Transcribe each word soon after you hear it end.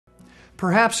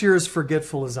Perhaps you're as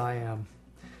forgetful as I am.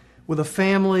 With a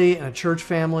family and a church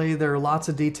family, there are lots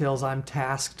of details I'm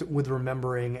tasked with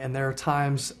remembering, and there are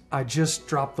times I just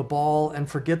drop the ball and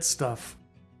forget stuff.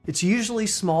 It's usually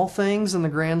small things in the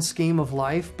grand scheme of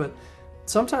life, but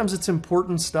sometimes it's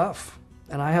important stuff,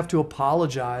 and I have to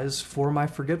apologize for my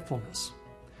forgetfulness.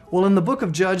 Well, in the book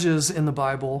of Judges in the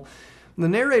Bible, the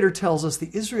narrator tells us the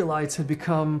Israelites had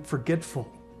become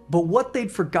forgetful, but what they'd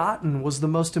forgotten was the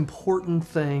most important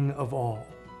thing of all.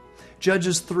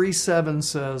 Judges 3:7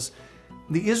 says,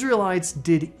 "The Israelites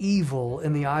did evil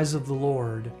in the eyes of the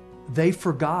Lord. They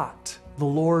forgot the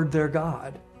Lord their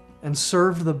God and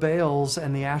served the Baals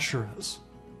and the Asherahs."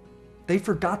 They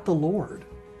forgot the Lord.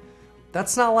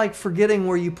 That's not like forgetting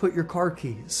where you put your car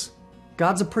keys.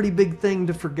 God's a pretty big thing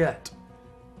to forget.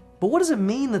 But what does it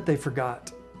mean that they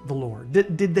forgot the Lord?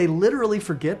 Did they literally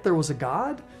forget there was a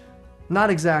God? Not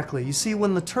exactly. You see,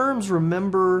 when the terms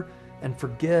remember and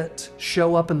forget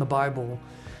show up in the Bible,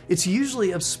 it's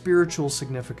usually of spiritual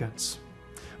significance.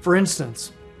 For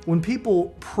instance, when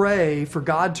people pray for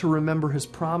God to remember His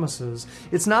promises,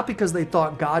 it's not because they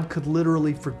thought God could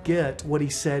literally forget what He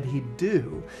said He'd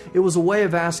do. It was a way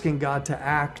of asking God to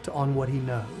act on what He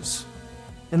knows.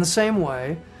 In the same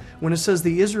way, when it says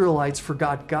the Israelites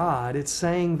forgot God, it's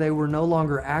saying they were no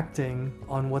longer acting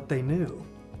on what they knew.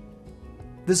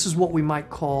 This is what we might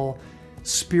call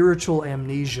spiritual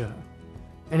amnesia,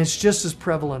 and it's just as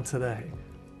prevalent today.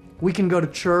 We can go to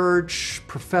church,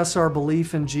 profess our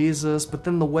belief in Jesus, but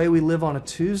then the way we live on a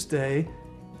Tuesday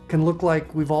can look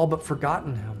like we've all but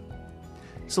forgotten Him.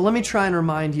 So let me try and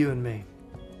remind you and me.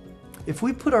 If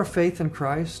we put our faith in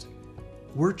Christ,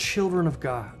 we're children of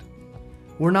God.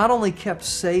 We're not only kept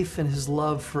safe in His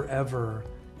love forever,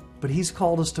 but He's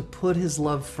called us to put His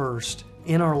love first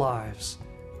in our lives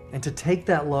and to take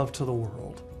that love to the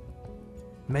world.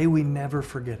 May we never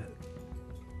forget it.